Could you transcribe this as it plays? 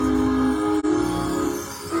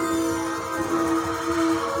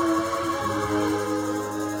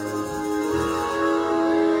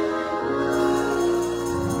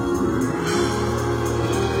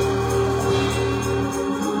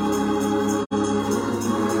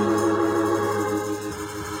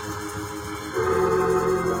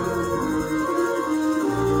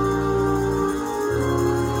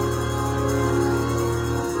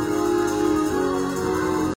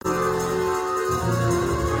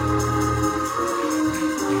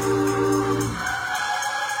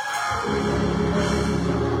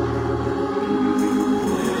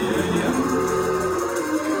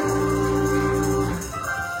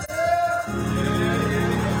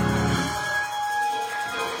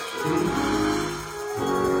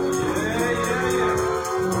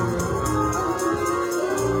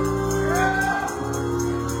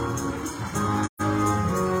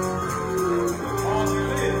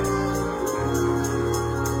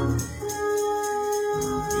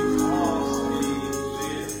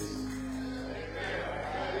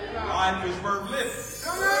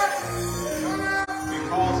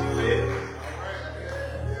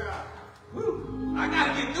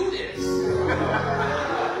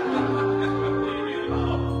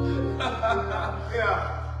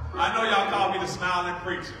me the smiling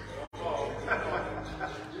preacher.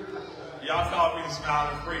 Y'all call me the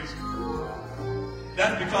smiling preacher.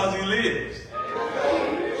 That's because he lives.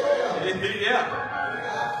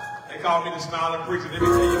 Yeah. They call me the smiling preacher. Let me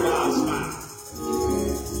tell you why I smile.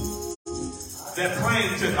 That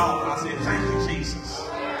plane took off. I said, thank you, Jesus.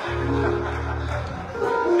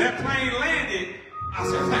 That plane landed. I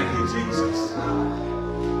said, thank you, Jesus.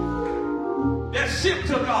 That ship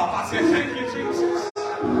took off. I said, thank you, Jesus.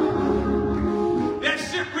 That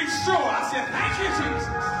ship reached shore. I said, thank you, Jesus.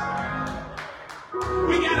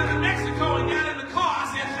 We got into Mexico and got in the car. I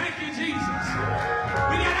said, thank you, Jesus.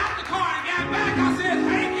 We got out the car and got back. I said,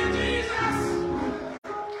 thank you, Jesus.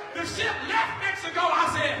 The ship left Mexico. I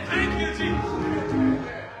said, thank you, Jesus.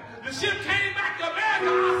 The ship came back to America.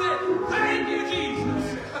 I said, thank you, Jesus.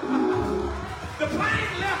 The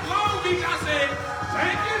plane left Long Beach. I said,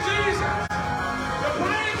 thank you, Jesus. The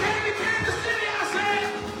plane came to Kansas City. I said,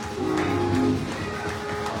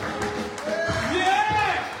 yeah.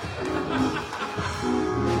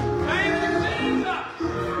 Thank you, Jesus.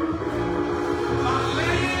 My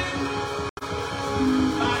land,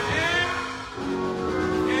 my air,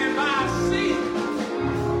 and my sea.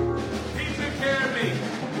 He took care of me.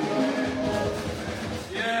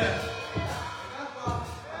 Yeah.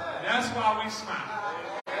 That's why we smile.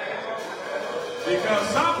 Because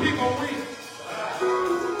some people weep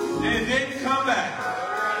and didn't come back.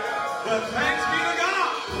 But thanks be to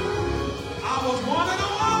God, I was one of the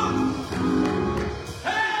ones.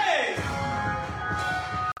 Hey!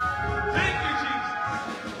 Thank you, Jesus.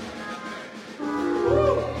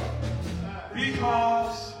 Woo.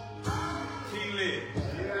 Because he lives.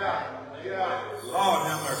 Lord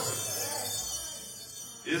have mercy.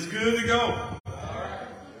 It's good to go,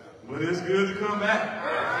 but it's good to come back.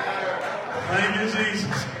 Thank you,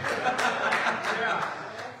 Jesus.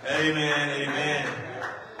 Amen, amen.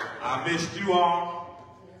 I missed you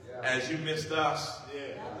all as you missed us.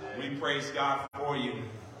 We praise God for you.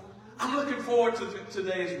 I'm looking forward to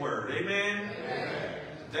today's word. Amen.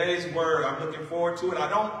 Today's word, I'm looking forward to it. I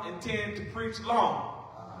don't intend to preach long,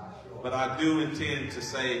 but I do intend to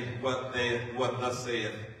say what thus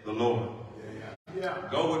saith the Lord.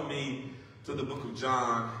 Go with me to the book of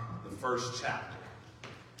John, the first chapter.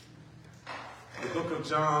 The book of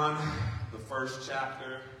John, the first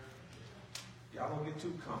chapter. Y'all don't get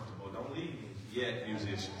too comfortable. Don't leave me yet,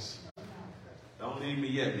 musicians. Don't leave me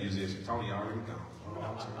yet, musicians. Tony already gone.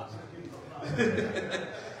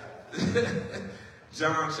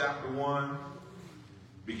 John chapter 1,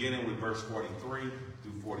 beginning with verse 43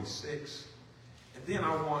 through 46. And then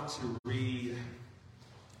I want to read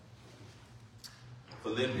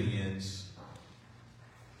Philippians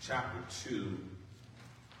chapter 2.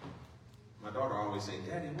 My daughter always say,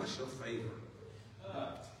 Daddy, what's your favorite?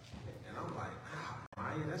 And I'm like,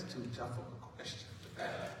 Maya, that's too tough of a question.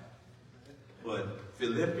 But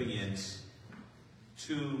Philippians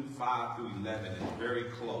 2, 5 through 11 is very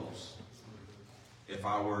close. If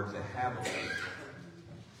I were to have a favorite,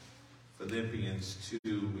 Philippians 2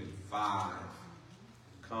 and 5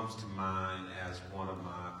 comes to mind as one of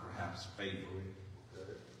my perhaps favorite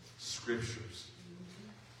scriptures.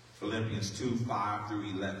 Philippians 2, 5 through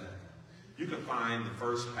 11. You can find the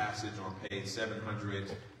first passage on page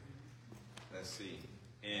 700, let's see,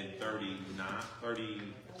 and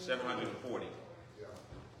 740.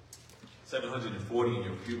 740 in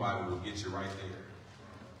your Pew Bible will get you right there.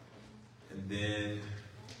 And then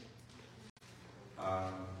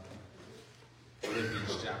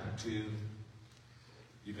Philippians chapter 2,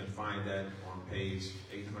 you can find that on page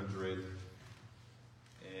 820,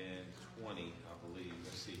 I believe.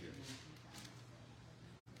 Let's see here.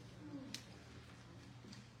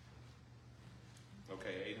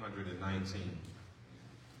 Okay, 819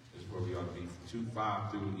 is where we ought to be. 2,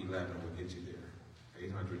 5 through 11 will get you there.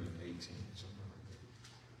 818. Something like that.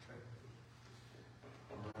 Okay.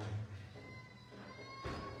 All right.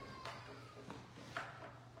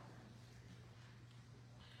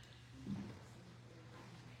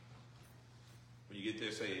 When you get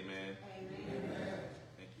there, say amen. Amen.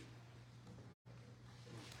 Thank you.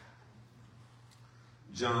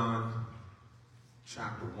 John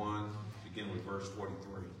chapter 1, begin with verse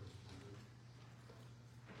 43.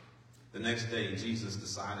 The next day, Jesus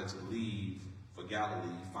decided to leave for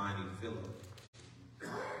Galilee, finding Philip.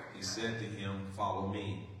 He said to him, "Follow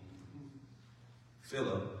me."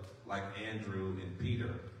 Philip, like Andrew and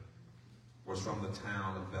Peter, was from the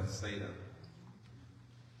town of Bethsaida.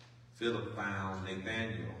 Philip found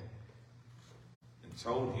Nathanael and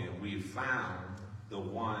told him, "We have found the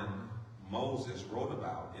one Moses wrote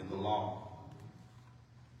about in the law,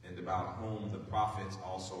 and about whom the prophets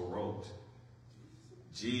also wrote,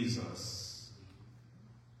 Jesus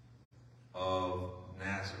of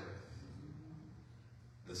Nazareth,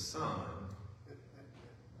 the son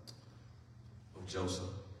of Joseph.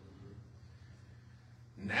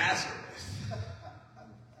 Nazareth.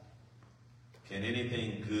 Can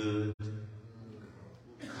anything good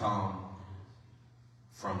come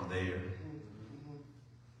from there?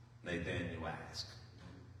 Nathaniel asked.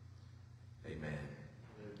 Amen.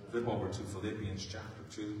 Flip over to Philippians chapter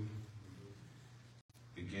 2,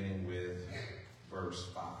 beginning with verse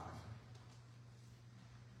 5.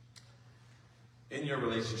 In your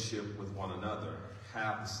relationship with one another,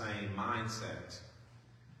 have the same mindset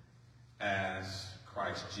as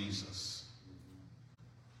Christ Jesus,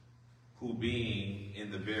 who being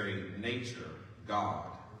in the very nature God,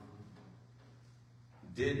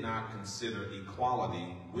 did not consider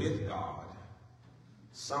equality with God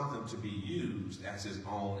something to be used as his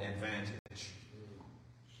own advantage.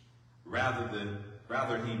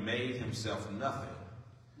 Rather he made himself nothing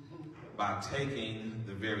by taking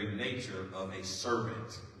the very nature of a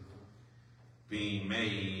servant, being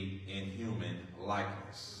made in human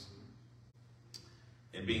likeness.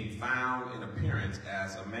 And being found in appearance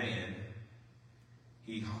as a man,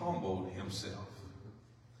 he humbled himself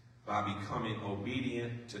by becoming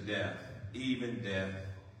obedient to death, even death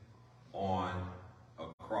on a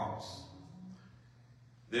cross.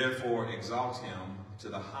 Therefore exalt him to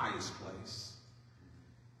the highest place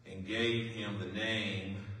and gave him the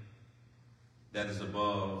name that is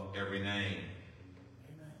above every name.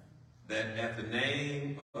 Amen. That at the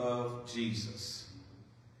name of Jesus,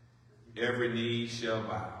 every knee shall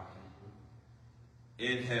bow,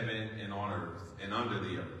 in heaven and on earth and under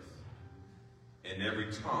the earth, and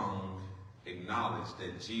every tongue acknowledge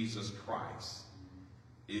that Jesus Christ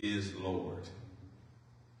is Lord,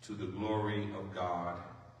 to the glory of God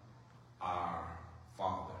our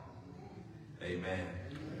Father. Amen.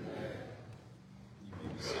 Amen. You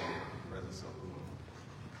may be seated in the presence of the Lord.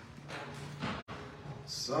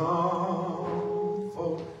 Some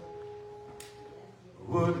folk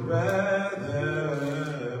would rather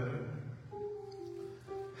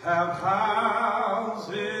have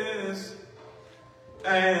houses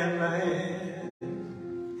and land.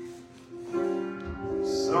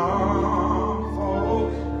 Some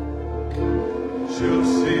folk choose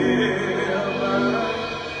silver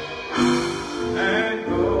and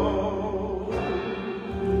gold.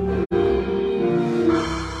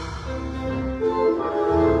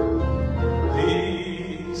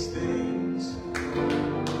 These things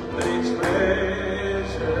they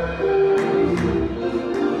treasure,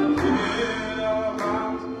 fill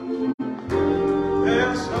out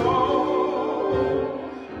their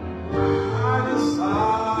soul. I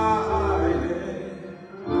decided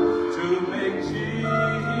to make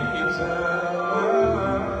Jesus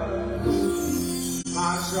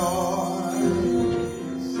my choice.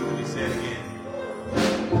 Let me say it again.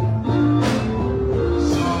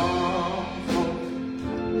 Some folk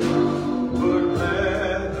would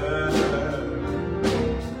rather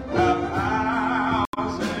have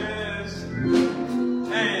houses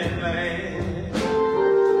and land.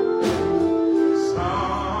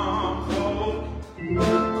 Some folk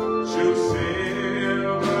choose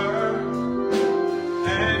silver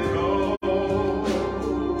and gold.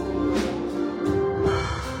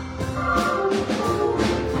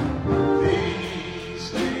 These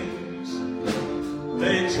things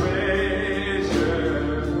they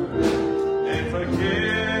treasure and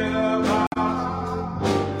forget about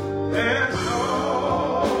their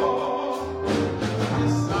soul.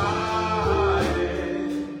 Decided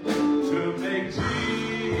to make Jesus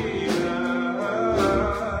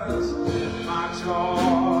my choice.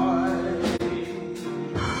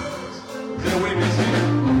 Is there a witness here?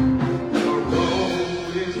 The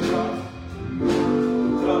road is rough,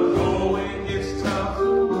 the going is tough,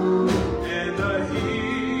 and the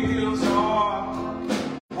hills are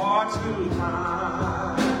hard to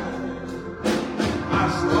climb. I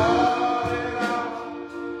started out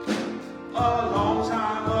a long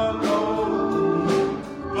time ago,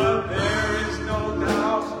 but there is no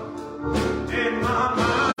doubt in my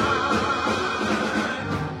mind.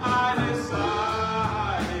 I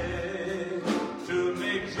decided to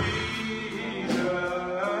make Jesus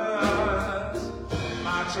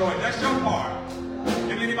my choice. That's your part.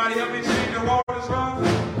 Can anybody help me sing? The road is rough.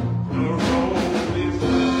 The road is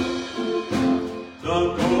rough. The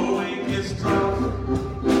going is tough,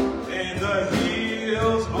 and the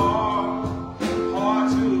hills are hard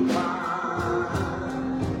to climb.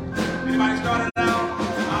 Anybody started out?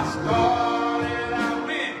 I started out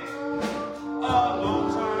when? A long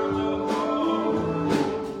time ago,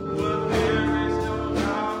 but there is no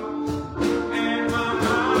doubt in my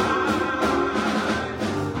mind.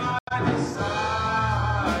 I decided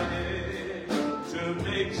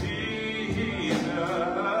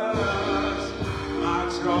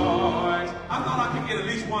choice. I thought I could get at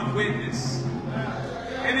least one witness.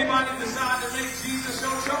 Anybody decide to make Jesus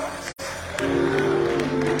your choice?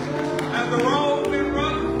 Has the road been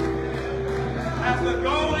rough? Has the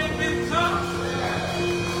going been tough?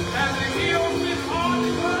 Has the hills been hard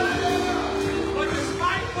to climb? But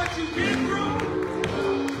despite what you've been through,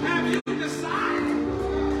 have you decided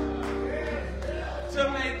to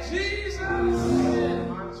make Jesus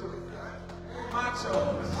my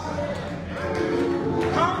choice?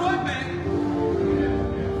 Come what may,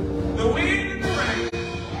 the wind and the rain,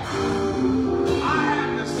 I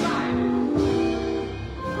have decided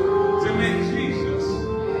to make Jesus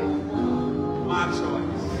my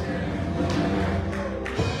choice.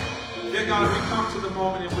 Dear God, we come to the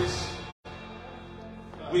moment in which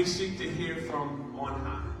we seek to hear from on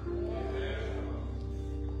high.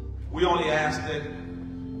 We only ask that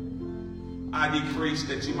I decrease,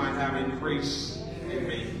 that you might have increase in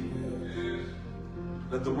me.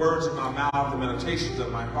 Let the words of my mouth, the meditations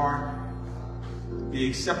of my heart be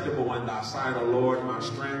acceptable in thy sight, O Lord, my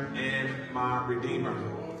strength and my Redeemer.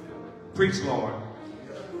 Preach, Lord,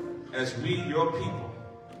 as we, your people,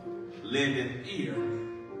 lend an ear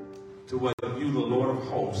to what you, the Lord of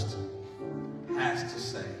hosts, has to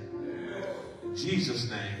say. In Jesus'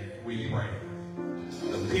 name we pray.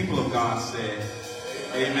 The people of God said,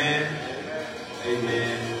 amen, amen,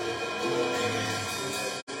 amen.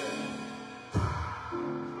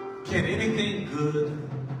 Can anything good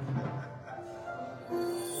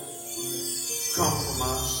come from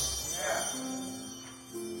us?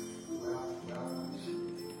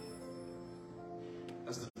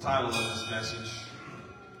 That's the title of this message.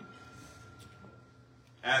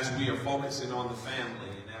 As we are focusing on the family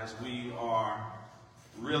and as we are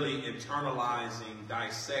really internalizing,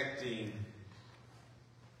 dissecting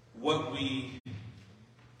what we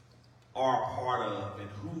are a part of and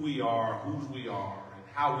who we are, whose we are, and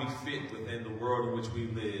how we fit within the world in which we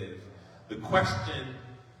live. The question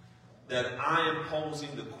that I am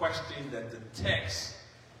posing, the question that the text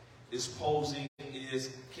is posing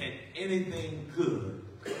is, can anything good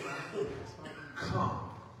come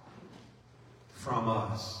from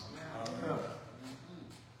us?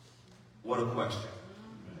 What a question.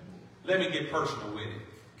 Let me get personal with it.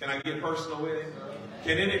 Can I get personal with it?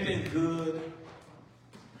 Can anything good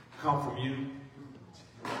come from you?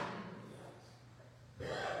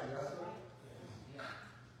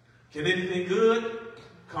 Can anything good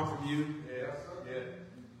come from you?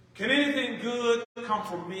 Can anything good come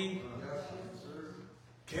from me?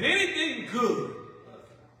 Can anything good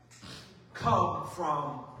come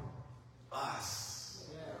from us?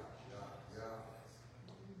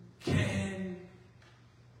 Can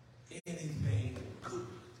anything good?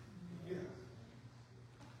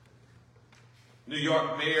 New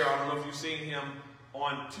York mayor, I don't know if you've seen him,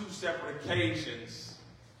 on 2 separate occasions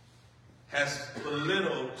has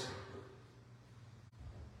belittled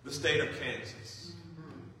the state of Kansas.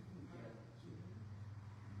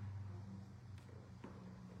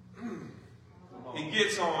 He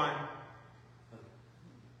gets on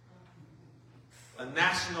a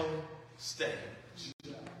national stage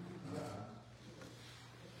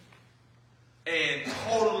and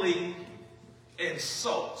totally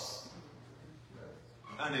insults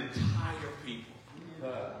an entire people.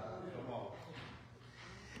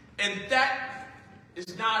 And that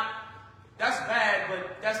is not, that's bad,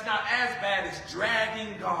 but that's not as bad as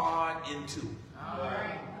dragging God into it. All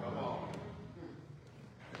right. Come on.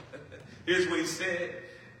 Here's what he said,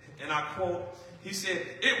 and I quote, he said,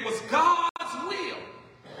 it was God's will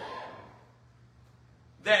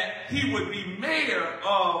that he would be mayor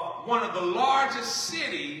of one of the largest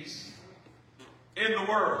cities in the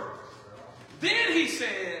world. Then he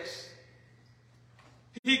says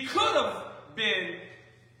he could have been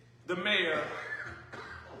the mayor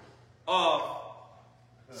of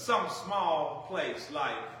some small place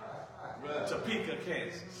like Topeka,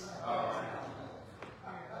 Kansas.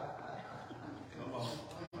 Come on.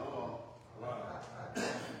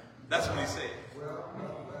 That's what he said.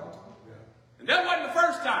 And that wasn't the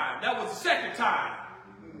first time. That was the second time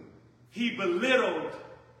he belittled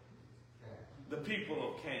the people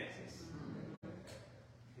of Kansas.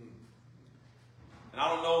 And I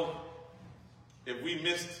don't know if we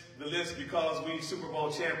missed the list because we Super Bowl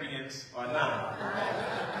champions or not.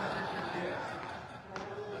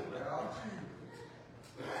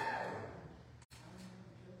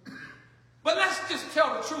 But let's just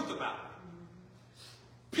tell the truth about it.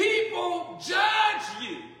 People judge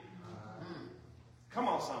you. Come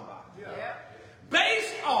on, somebody.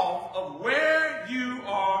 Based off of where you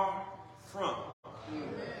are from.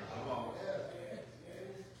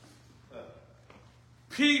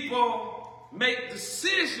 People make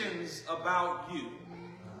decisions about you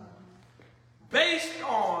based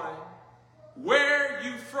on where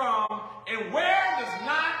you from, and where does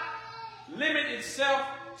not limit itself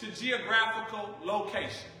to geographical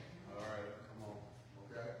location. All right, come on.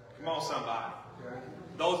 Okay. Come on, somebody. Okay.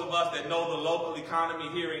 Those of us that know the local economy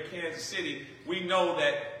here in Kansas City, we know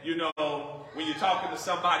that, you know, when you're talking to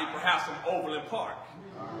somebody perhaps from Overland Park.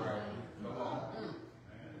 All right, come on.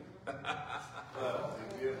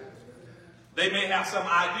 They may have some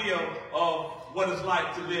idea of what it's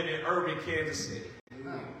like to live in urban Kansas City.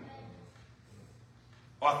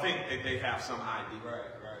 Or think that they have some idea. Right,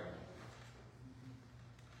 right.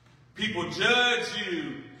 People judge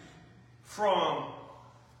you from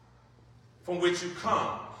which you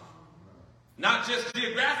come. Not just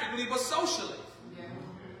geographically, but socially. Yeah.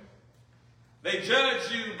 They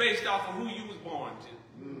judge you based off of who you was born to.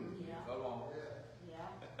 Yeah. Come on.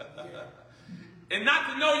 Yeah. And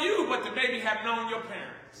not to know you, but to maybe have known your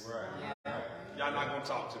parents. Right. Yeah. Y'all not going to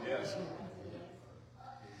talk to me. Yes.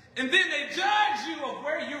 And then they judge you of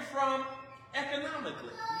where you're from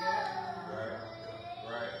economically. Right.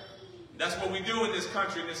 Right. That's what we do in this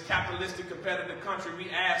country, in this capitalistic, competitive country. We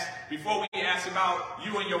ask, before we ask about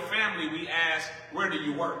you and your family, we ask, where do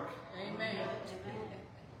you work? Amen.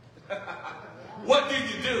 What do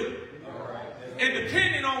you do? And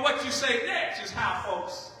depending on what you say next is how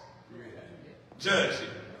folks judge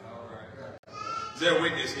you. Is there a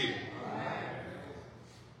witness here?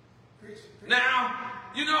 Now,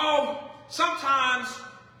 you know, sometimes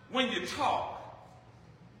when you talk,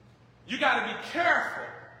 you got to be careful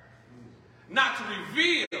not to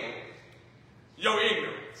reveal your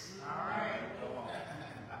ignorance.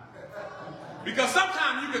 Because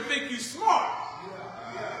sometimes you can think you're smart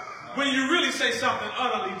when you really say something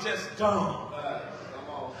utterly just dumb.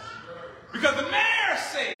 Because the mayor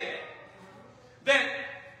said that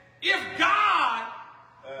if God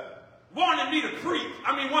wanted me to preach,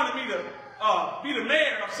 wanted me to be the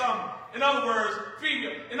mayor of some, in other words,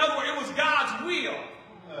 it was God's will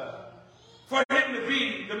for him to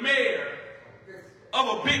be the mayor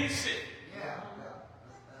of a big city.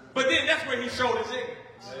 But then that's where he showed his ignorance.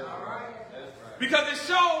 Because it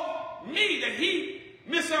showed me that he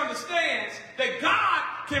misunderstands that God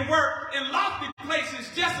can work in lofty places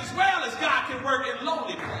just as well as God can work in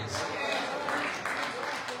lowly places.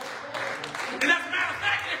 And as a matter of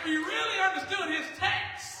fact, if we really understood his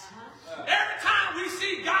text, every time we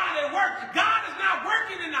see God at work, God is not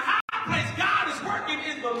working in the high place. God is working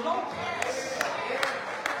in the low place.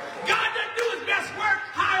 God doesn't do his best work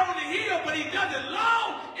high on the hill, but he does it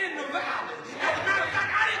low in the valley. As a matter of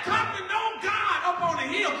fact, I didn't come to know God up on the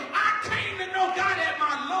hill. I came to know God at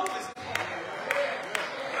my lowest.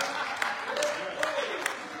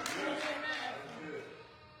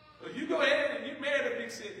 Well, you go ahead and you marry the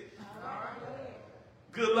big city.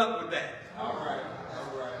 Good luck with that. All right.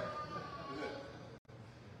 All right.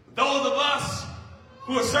 Those of us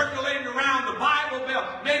who are circulating around the Bible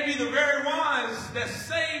Belt may be the very ones that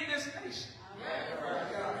saved this nation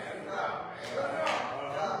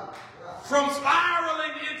from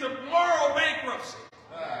spiraling into moral bankruptcy.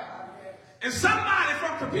 And somebody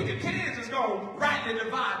from Topeka, Kansas is going to rightly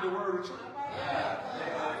divide the word of truth.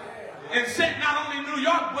 And set not only New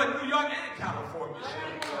York, but New York and California.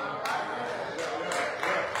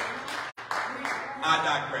 I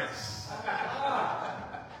digress.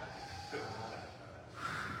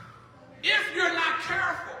 If you're not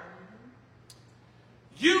careful,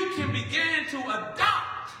 you can begin to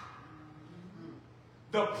adopt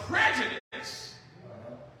the prejudice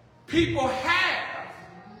people have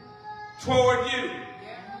toward you.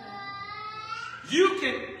 You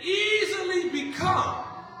can easily become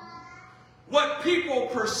what people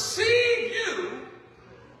perceive you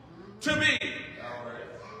to be.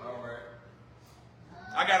 All right.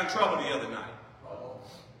 I got in trouble the other night.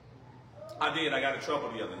 I got in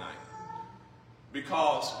trouble the other night.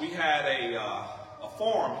 Because we had a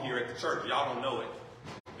forum here at the church. Y'all don't know it.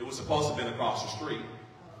 It was supposed to have been across the street.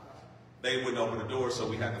 They wouldn't open the door, so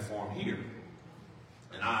we had the forum here.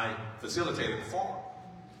 And I facilitated the forum.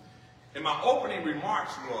 And my opening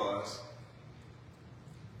remarks was,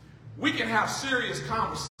 we can have serious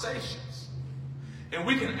conversations. And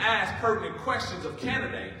we can ask pertinent questions of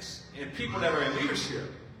candidates and people that are in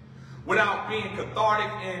leadership without being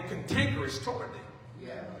cathartic and cantankerous toward them.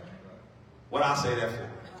 Yeah. What I say that for?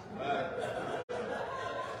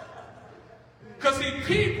 Because see,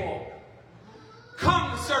 people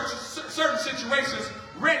come to certain situations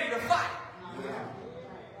ready to fight.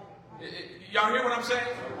 Y'all hear what I'm saying?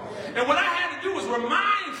 And what I had to do was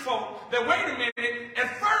remind folk that, wait a minute,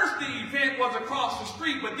 at first the event was across the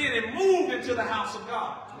street, but then it moved into the house of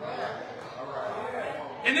God.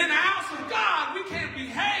 And in the house of God, we can't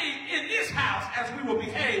behave in this house as we will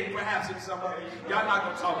behave perhaps in some other. Y'all not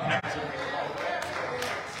going to talk back to me.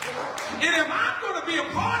 And if I'm going to be a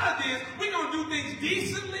part of this, we're going to do things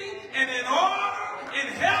decently and in order and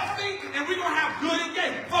healthy, and we're going to have good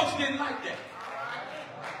engagement. Folks didn't like that.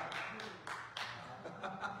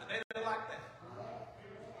 They didn't like that.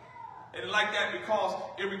 They didn't like that because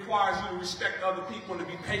it requires you to respect other people and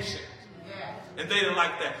to be patient. And they didn't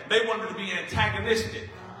like that. They wanted to be antagonistic.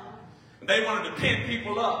 They wanted to pin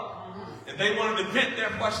people up. And they wanted to vent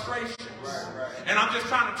their frustrations. And I'm just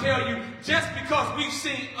trying to tell you, just because we've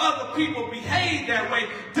seen other people behave that way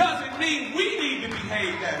doesn't mean we need to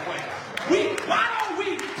behave that way. Why don't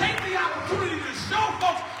we take the opportunity to show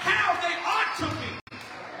folks how they ought to be?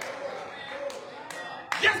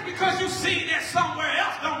 Just because you see that somewhere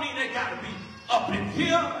else don't mean they got to be up in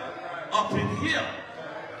here, up in here.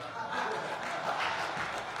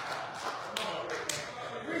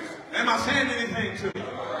 Am I saying anything to you?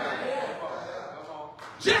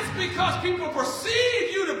 Just because people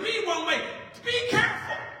perceive you to be one way, be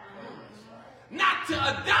careful not to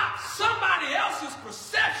adopt somebody else's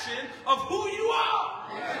perception of who you are.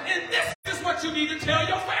 And this is what you need to tell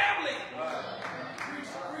your family.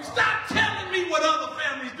 Stop telling me what other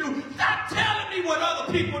families do. Stop telling me what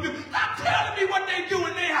other people do. Stop telling me what they do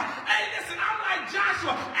in their house. Hey, listen, I'm like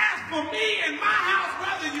Joshua. As for me and my house,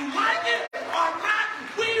 whether you like it or not,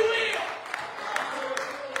 we will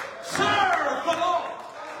serve the Lord.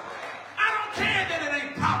 I don't care that it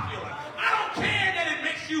ain't popular. I don't care that it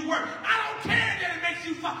makes you work. I don't care that it makes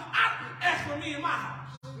you fun. As for me and my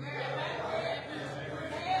house.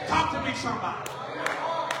 Talk to me, somebody.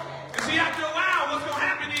 And see, after a while, what's going to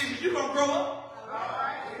happen is you're going to grow up.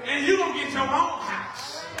 And you're going to get your own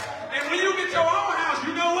house. And when you get your own house,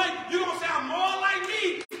 you know what? You're going to sound more like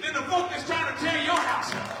me than the folk that's trying to tear your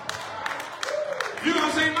house up. You're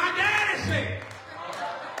going to say, my daddy said.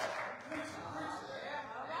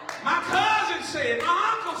 My cousin said,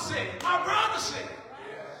 my uncle said, my brother said.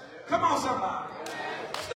 Come on, somebody.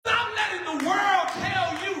 Stop letting the world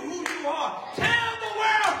tell you who you are. Tell the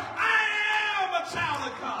world, I am a child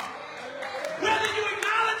of God. Whether you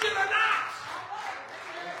acknowledge it or not.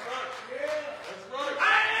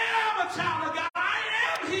 I am a child of God. I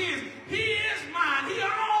am his. He is mine. He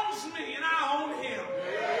owns me and I own him.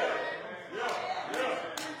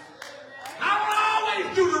 I will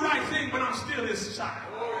always do the right thing, but I'm still his child.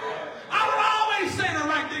 I will always say the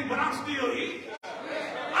right thing, but I'm still his.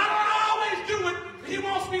 I don't always do what he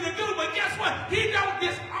wants me to do, but guess what? He don't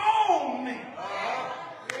disown me.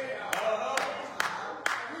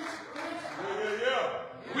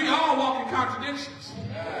 We all walk in contradictions.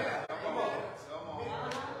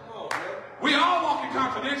 We all walk in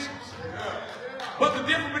contradictions. But the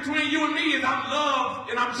difference between you and me is I'm loved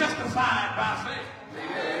and I'm justified by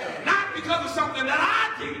faith. Not because of something that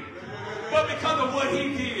I did, but because of what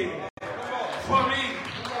he did for me.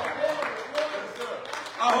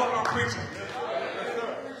 I hope I'm preaching.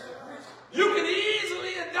 You can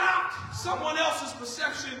easily adopt someone else's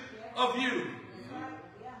perception of you.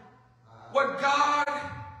 What God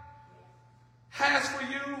has for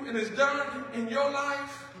you and has done in your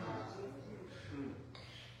life,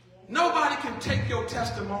 nobody can take your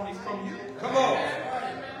testimony from you. Come on.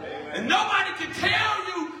 And nobody can tell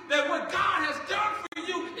you that what God has done for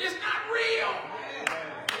you is not real.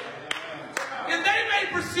 And they may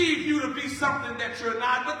perceive you to be something that you're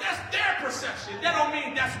not, but that's their perception. That don't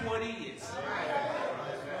mean that's what he is.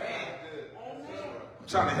 I'm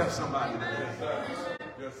trying to help somebody today.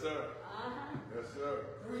 Yes, sir. Yes, sir.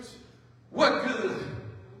 What good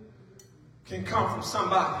can come from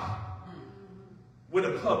somebody with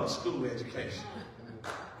a public school education?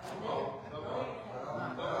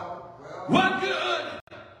 What good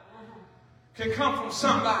can come from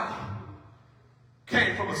somebody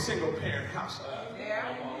came from a single parent household?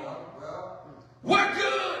 What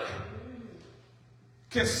good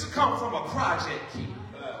can come from a project kid?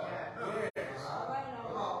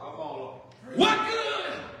 What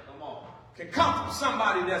good can come from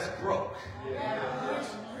somebody that's broke?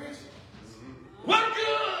 What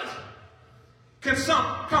good can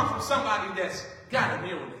come from somebody that's got an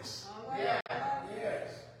illness?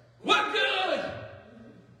 What good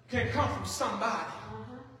can come from somebody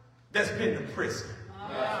that's been to prison?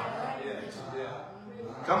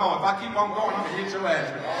 Come on, if I keep on going, I'm going to hit your ass.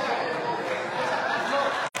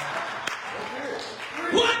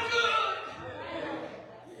 What good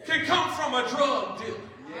can come from a drug dealer?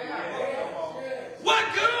 What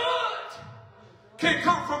good can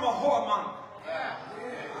come from a whoremonger?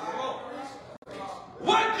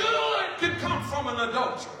 What good can come from an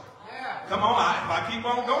adulterer? Come on, if I keep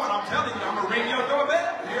on going, I'm telling you, I'm going to ring your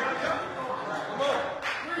doorbell. Here I come. Come on.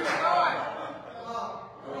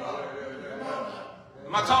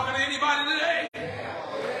 Am I talking to anybody today?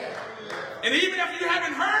 And even if you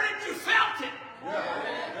haven't heard it, you felt it.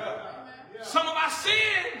 Some of our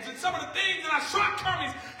sins and some of the things and our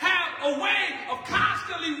shortcomings have a way of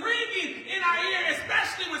constantly ringing in our ear,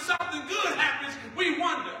 especially when something good happens. We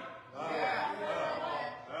wonder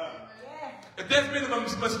if there's been a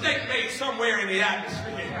mistake made somewhere in the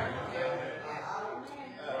atmosphere.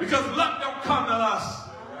 Because luck don't come to us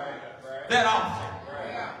that often.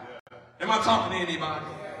 Am I talking to anybody?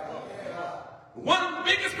 One of the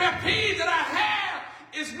biggest pet peeves that I have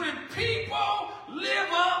is when people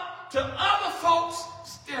live up to other folks'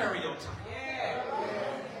 stereotypes.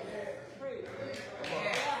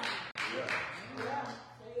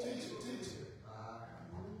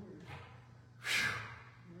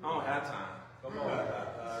 I don't have time. Come on.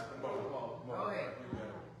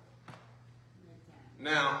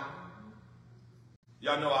 Now,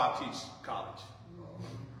 y'all know I teach college.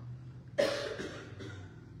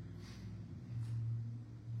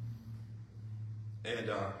 And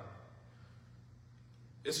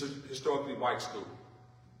it's a historically white school.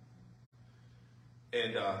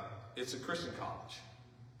 And it's a Christian college.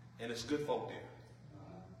 And it's good folk there.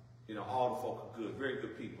 You know, all the folk are good, very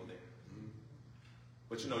good people there.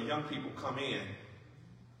 But you know, young people come in,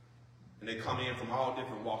 and they come in from all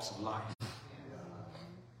different walks of life.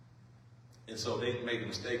 And so they made the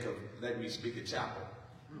mistake of letting me speak at chapel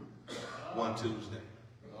one Tuesday.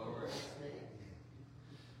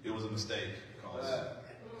 It was a mistake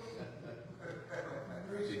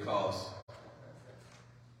because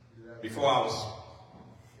before I was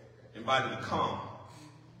invited to come,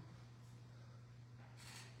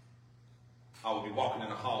 I would be walking in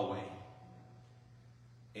the hallway.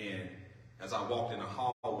 And as I walked in the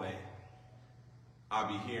hallway, I'd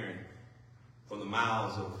be hearing from the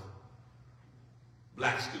mouths of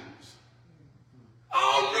black students,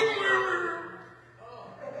 "Oh,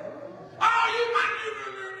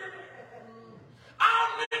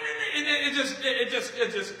 and it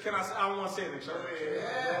just, can I don't want to say it in church.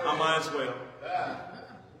 I might as well.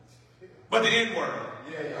 But the N-word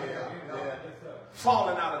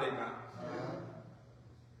falling out of their mouth.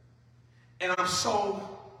 And I'm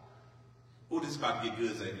so, this is about to get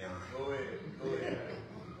good, Xavier. Go ahead.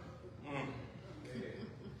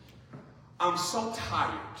 I'm so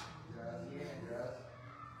tired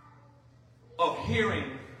of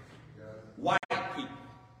hearing white people.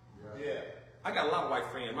 I got a lot of white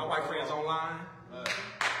friends. My white friends online.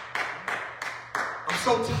 I'm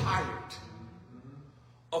so tired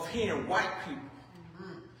of hearing white people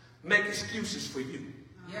make excuses for you.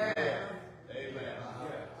 Amen.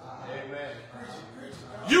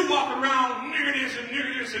 You walk around, nigga this and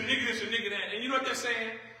nigga this and nigga this and nigga that. And you know what they're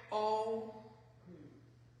saying? Oh,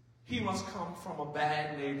 he must come from a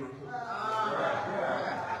bad neighborhood.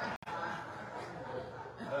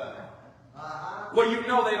 Well, you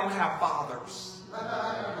know they don't have fathers.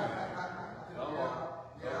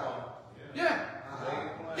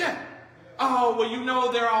 Yeah. Oh, well, you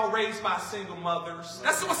know they're all raised by single mothers.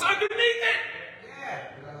 That's what's underneath it.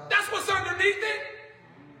 That's what's underneath it.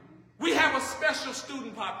 We have a special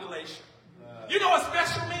student population. You know what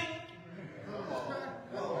special means?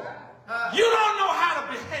 You don't know how to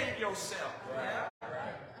behave yourself.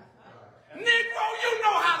 Negro, you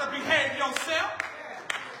know how to behave yourself.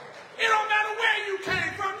 It don't matter where you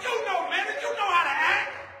came from. You know better. You know how to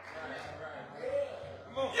act.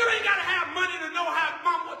 You ain't got to have money to know how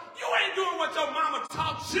mama. You ain't doing what your mama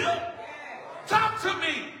taught you. Talk to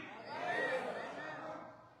me.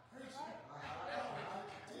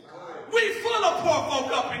 We full of poor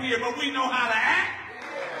folk up in here, but we know how to act.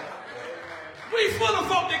 We full of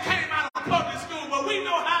folk that came out of public school, but we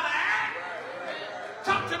know how to act.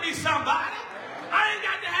 Talk to me, somebody. I ain't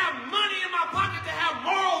got to have money in my pocket to have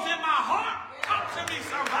morals in my heart. Talk to me,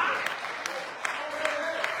 somebody.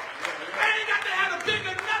 I ain't got to have a big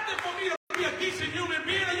or nothing for me to be a decent human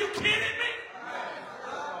being. Are you kidding me?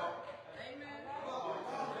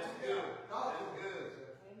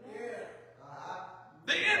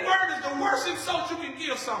 The N-word is the worst insult you can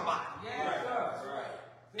give somebody.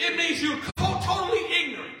 It means you're totally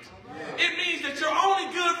ignorant. It means that you're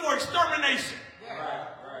only good for extermination.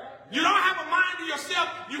 You don't have a mind to yourself.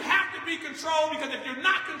 You have to be controlled, because if you're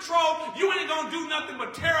not controlled, you ain't going to do nothing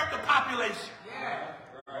but tear up the population.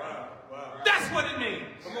 That's what it means.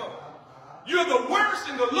 You're the worst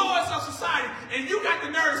and the lowest of society, and you got the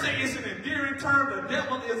nerve to say it's an endearing term. The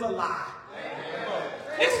devil is a lie.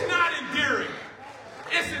 It's not endearing.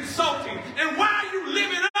 It's insulting. And why are you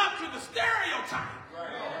living up to the stereotype?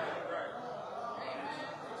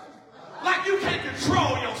 like you can't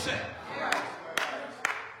control yourself.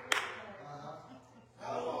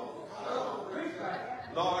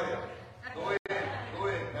 Lord, go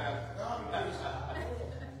ahead, Pastor.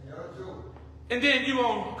 And then you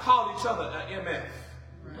won't call each other an MF.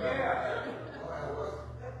 Yeah.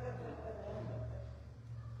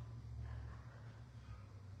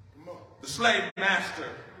 The slave master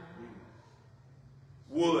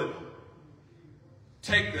would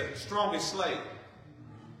take the strongest slave,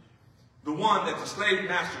 the one that the slave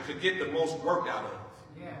master could get the most work out of.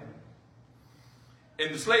 Yeah.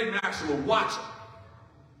 And the slave master would watch him.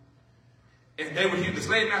 And the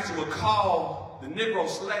slave master would call the Negro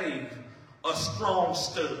slave a strong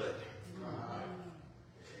stud.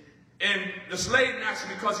 And the slave master,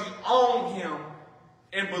 because he owned him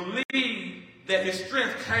and believed that his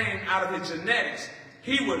strength came out of his genetics,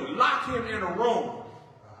 he would lock him in a room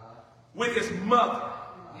with his mother.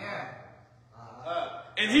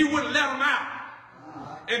 And he wouldn't let him out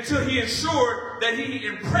until he ensured that he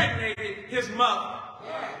impregnated his mother.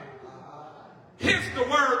 Hence the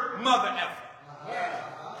word mother effer.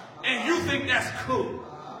 And you think that's cool.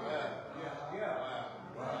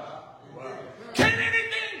 Can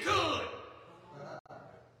anything good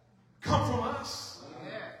come from us?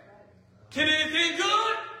 Can anything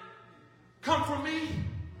good come from me?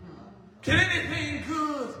 Can anything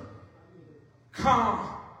good come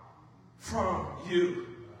from you?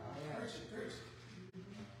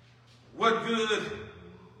 What good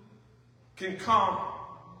can come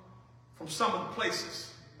from some of the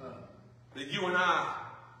places that you and I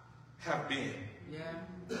have been?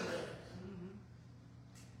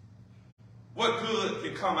 What good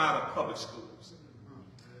can come out of public schools?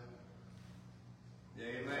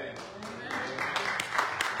 Amen.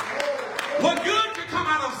 What good can come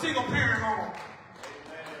out of a single parent home?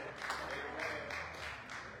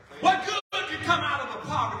 What good can come out of a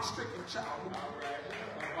poverty-stricken child?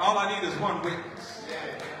 All I need is one witness.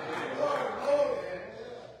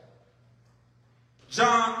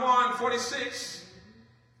 John 1:46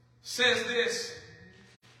 says this.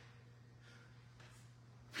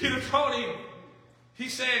 Peter told him, he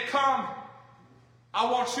said, come, I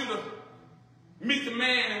want you to meet the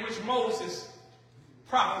man in which Moses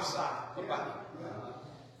prophesied about.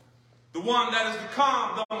 The one that is to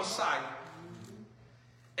come, the Messiah.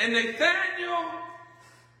 And Nathanael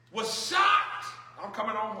was shocked, I'm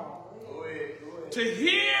coming on home, to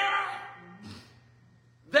hear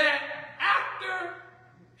that after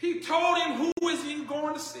he told him who is he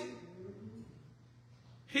going to see,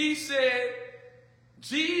 he said,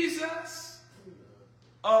 Jesus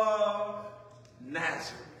of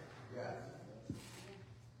Nazareth.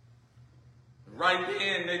 Right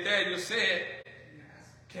then, Nathanael said,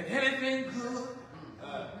 can anything good?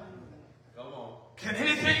 Can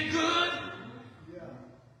anything good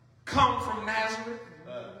come from Nazareth?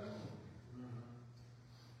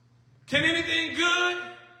 Can anything good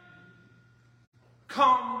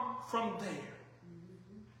come from there?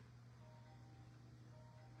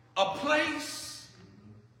 A place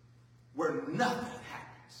where nothing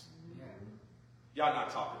happens. Y'all not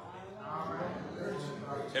talking to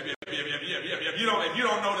me. If you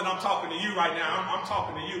don't know that I'm talking to you right now, I'm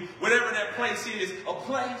talking to you. Whatever that place is, a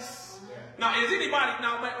place. Now, is anybody,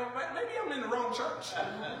 maybe I'm in the wrong church.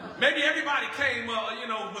 Maybe everybody came,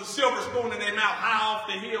 with a silver spoon in their mouth, high off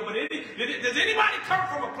the hill. But does anybody come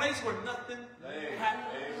from a place where nothing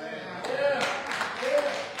happens? Amen.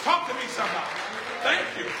 Talk to me, somebody.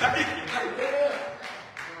 Thank you.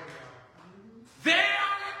 There,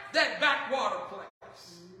 that backwater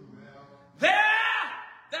place. There,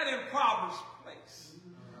 that impoverished place.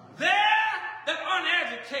 There, that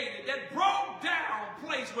uneducated, that broke down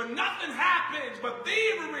place where nothing happens but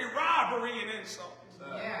thievery, robbery, and insults.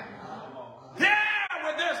 Yeah. There,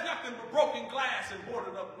 where there's nothing but broken glass and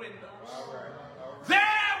boarded up windows. There,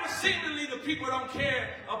 where seemingly the people don't care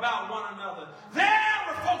about one another. There,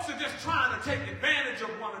 where folks are just trying to take advantage of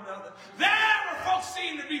one another. There, where folks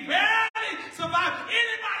seem to be barely surviving.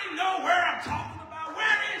 Anybody know where I'm talking about?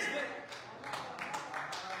 Where is that?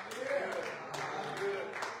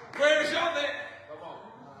 Where is your there?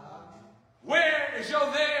 Where is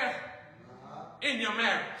your there in your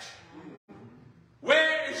marriage?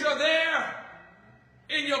 Where is your there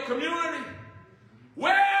in your community?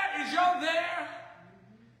 Where is your there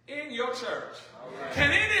in your church?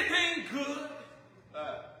 Can anything good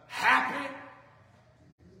happen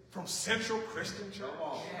from Central Christian Church?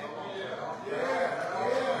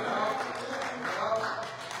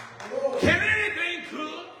 Can anything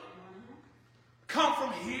good come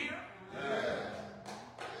from here?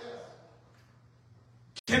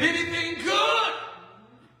 Can anything good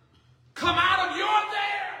come out of your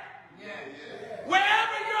there?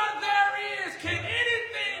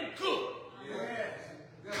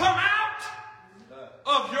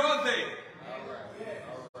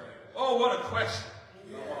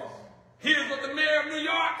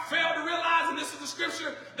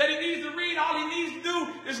 all he needs to do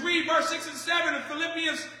is read verse 6 and 7 in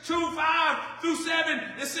Philippians 2, 5 through 7.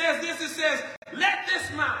 It says this, it says, let this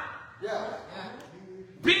mind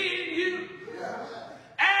be in you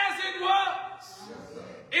as it was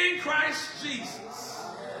in Christ Jesus,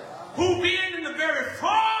 who being in the very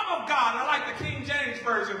form of God, I like the King James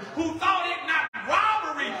Version, who thought it not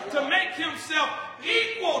robbery to make himself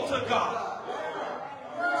equal to God,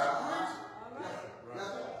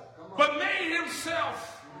 but made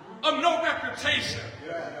himself of no reputation,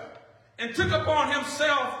 and took upon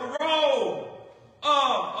himself the role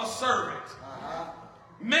of a servant,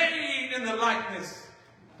 made in the likeness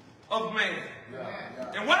of man.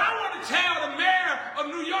 And what I want to tell the mayor of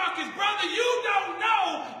New York is, brother, you don't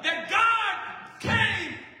know that God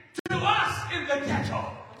came to us in the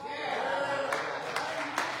ghetto.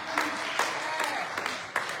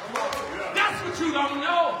 That's what you don't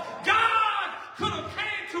know. God could have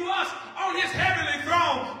came to us on his heavenly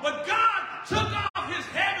throne, but God took off his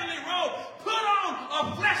heavenly robe, put on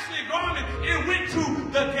a fleshly garment, and went to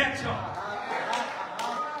the ghetto.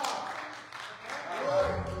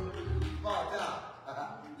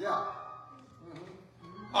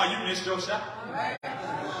 Oh, you missed your shot.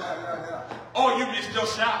 Oh, you missed your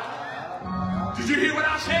shot. Did you hear what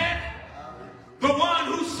I said? The one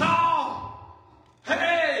who saw,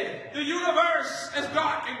 hey, the universe as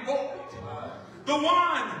dark and void. The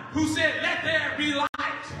one who said, let there be light,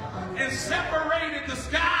 and separated the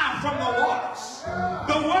sky from the waters.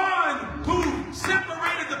 The one who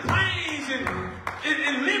separated the plains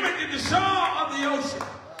and limited the shore of the ocean.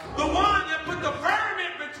 The one that put the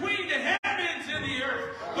firmament between the heavens and the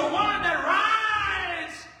earth. The one that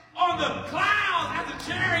rides on the clouds as a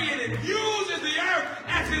chariot and uses the earth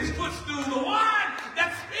as his footstool. The one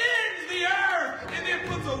that spins the earth and then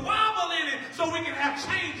puts a wobble in it so we can have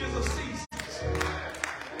changes of seasons.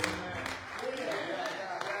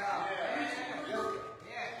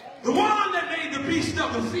 The one that made the beast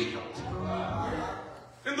of the field.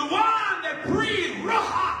 And the one that breathed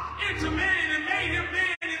Ruach into man and made him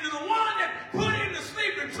man. And the one that put him to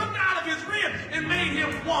sleep and took out of his rib and made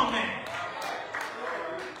him woman.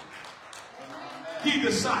 He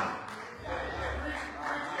decided.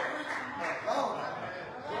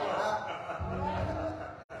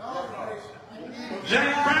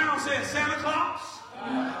 James Brown said Santa Claus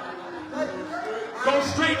go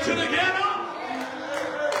straight to the ghetto.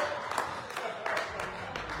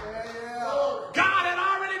 God had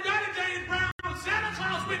already done it, James Brown. Santa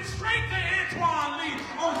Claus went straight to Antoine Lee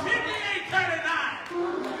on 5839.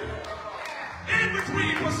 In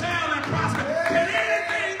between Purcell and Prosper. Can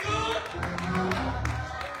anything good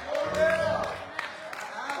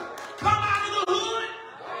come out of the hood?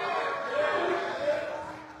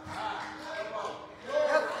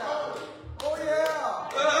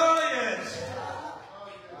 Oh, yes.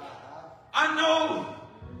 I know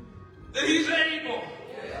that he's able,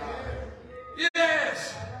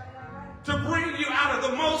 yes, to bring you out of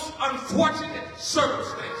the most unfortunate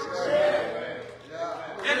circumstances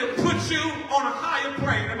and to put you on a higher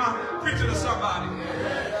plane. Am I preaching to somebody?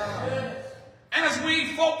 As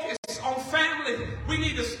we focus on family, we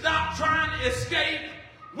need to stop trying to escape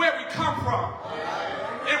where we come from.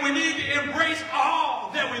 And we need to embrace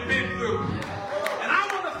all that we've been through. And I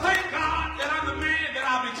want to thank God that I'm the man that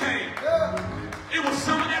I became. It was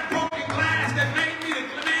some of that broken glass that made me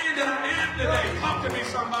the man that I am today. Talk to me,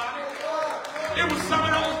 somebody. It was some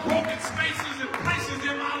of those broken spaces and places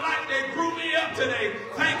in my life that grew me up today.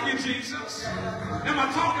 Thank you, Jesus. Am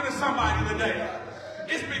I talking to somebody today?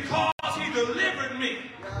 It's because he delivered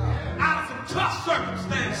me out of some tough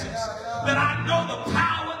circumstances that I know the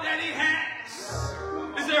power that he has.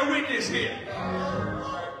 Is there a witness here? Yes,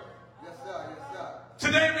 sir. Yes, sir.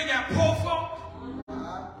 Today we got poor folk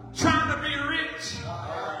trying to be rich.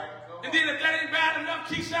 And then if that ain't bad enough,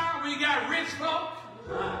 Keyshawn, we got rich folk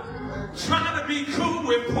trying to be cool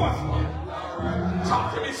with poor folk.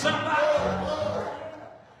 Talk to me, somebody.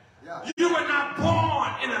 You were not born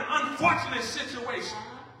in an unfortunate situation.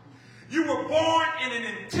 You were born in an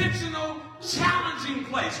intentional, challenging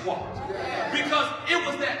place, Walt. Because it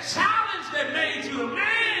was that challenge that made you the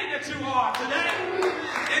man that you are today.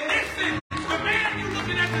 And this thing, the man you're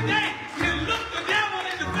looking at today can look the devil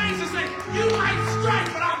in the face and say, you might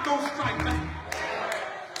strike, but I'm going to strike back.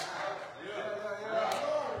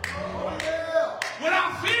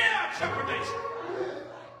 Without fear or trepidation.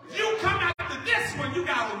 You come after this one, you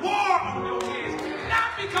got a war on your hands.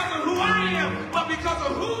 Not because of who I am, but because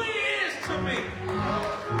of who he is to me.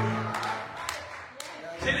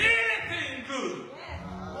 Can anything good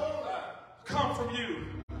come from you?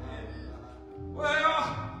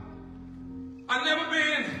 Well, I've never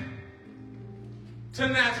been to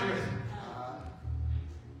Nazareth.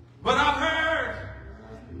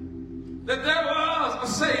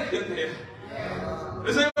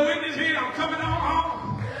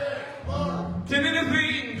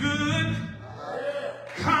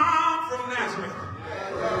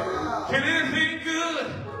 Can anything good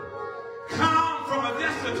come from a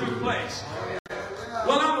destitute place?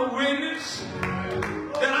 Well, I'm a witness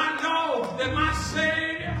that I know that my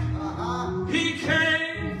Savior, he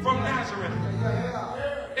came from Nazareth.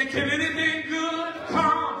 And can anything good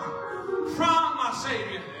come from my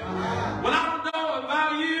Savior? Well, I don't know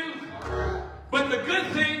about you, but the good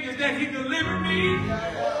thing is that he delivered me.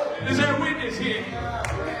 Is there a witness here?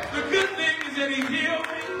 The good thing is that he healed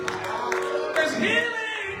me. There's healing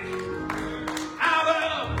out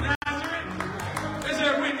of Nazareth. Is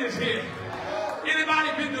there a witness here?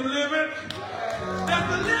 Anybody been delivered? There's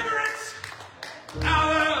deliverance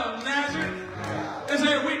out of Nazareth. Is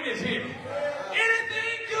there a witness here?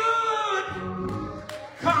 Anything good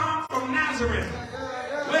come from Nazareth.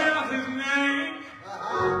 Well, his name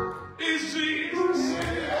is Jesus.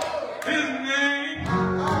 His name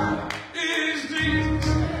is Jesus.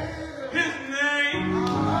 His name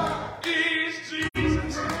is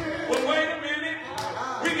Jesus. Well, wait a minute.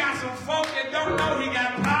 We got some folk that don't know he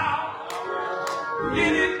got power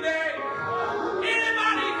in his name.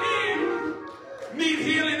 Anybody here need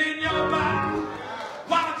healing in your body?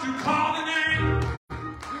 Why don't you call the name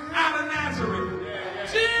out of Nazareth?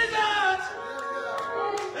 Jesus!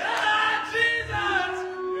 Jesus!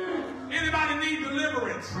 Anybody need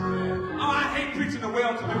deliverance? Oh, I hate preaching the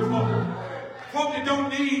well-to-do folk. Folk that don't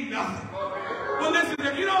need nothing. Well, listen,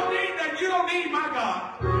 if you don't need that, you don't need my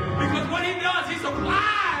God. Because what he does, he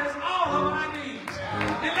supplies all of my needs.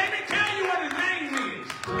 And let me tell you what his name is.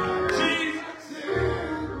 Jesus.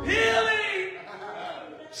 Healing.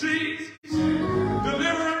 Jesus.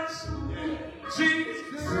 Deliverance.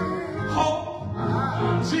 Jesus. Hope.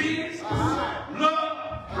 Jesus.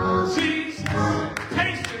 Love. Jesus.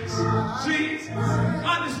 Patience. Jesus.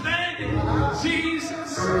 Understanding. Jesus.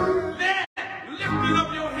 Lifting up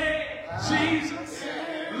your head. Jesus.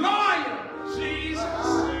 Lawyer. Jesus.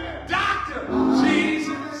 Doctor.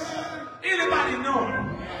 Jesus. Anybody know him?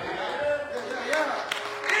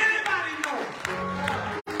 Anybody know him?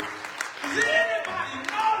 Does anybody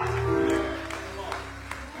know him?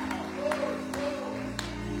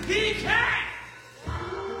 He came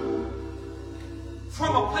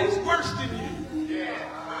from a place worse than you.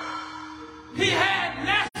 He had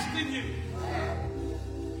less than you.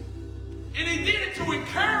 And he did it to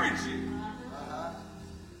encourage you.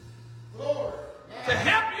 To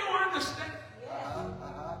help you understand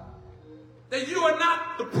that you are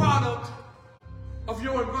not the product of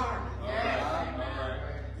your environment.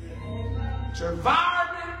 Your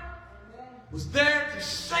environment was there to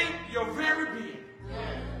shape your very being.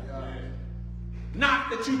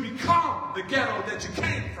 Not that you become the ghetto that you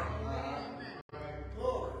came from.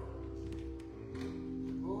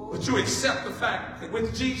 But you accept the fact that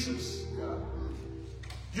with Jesus,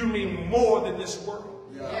 you mean more than this world.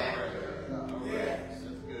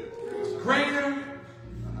 Greater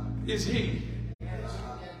is he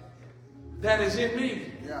that is in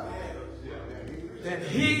me than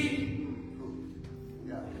he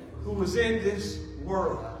who is in this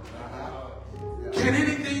world. Can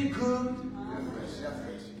anything good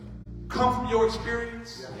come from your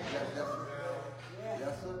experience?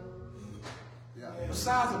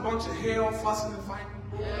 Besides a bunch of hell, fussing and fighting,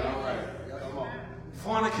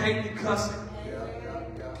 fornicating and cussing,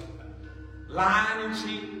 lying and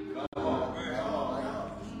cheating.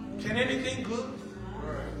 Can anything good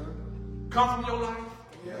come from your life?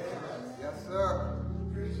 Yes, sir.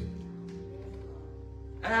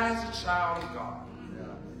 As a child of God,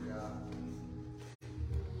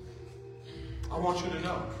 I want you to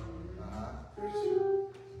know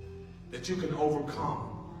that you can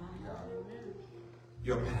overcome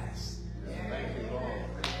your past. Thank you, Lord.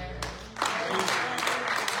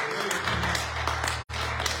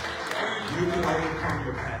 You can overcome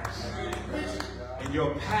your past. And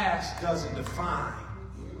your past doesn't define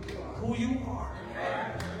who you are.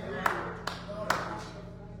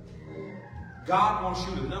 God wants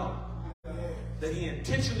you to know that he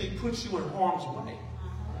intentionally puts you in harm's way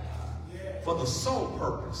for the sole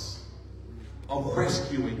purpose of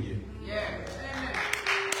rescuing you.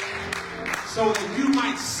 So that you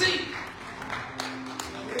might see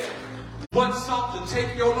what sought to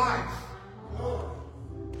take your life.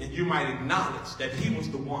 And you might acknowledge that he was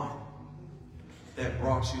the one that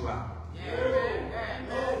brought you out.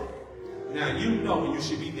 Now you know you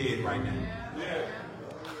should be dead right now.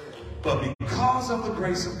 But because of the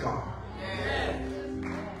grace of God,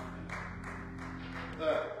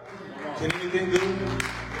 can anything good?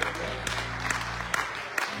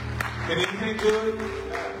 Can anything good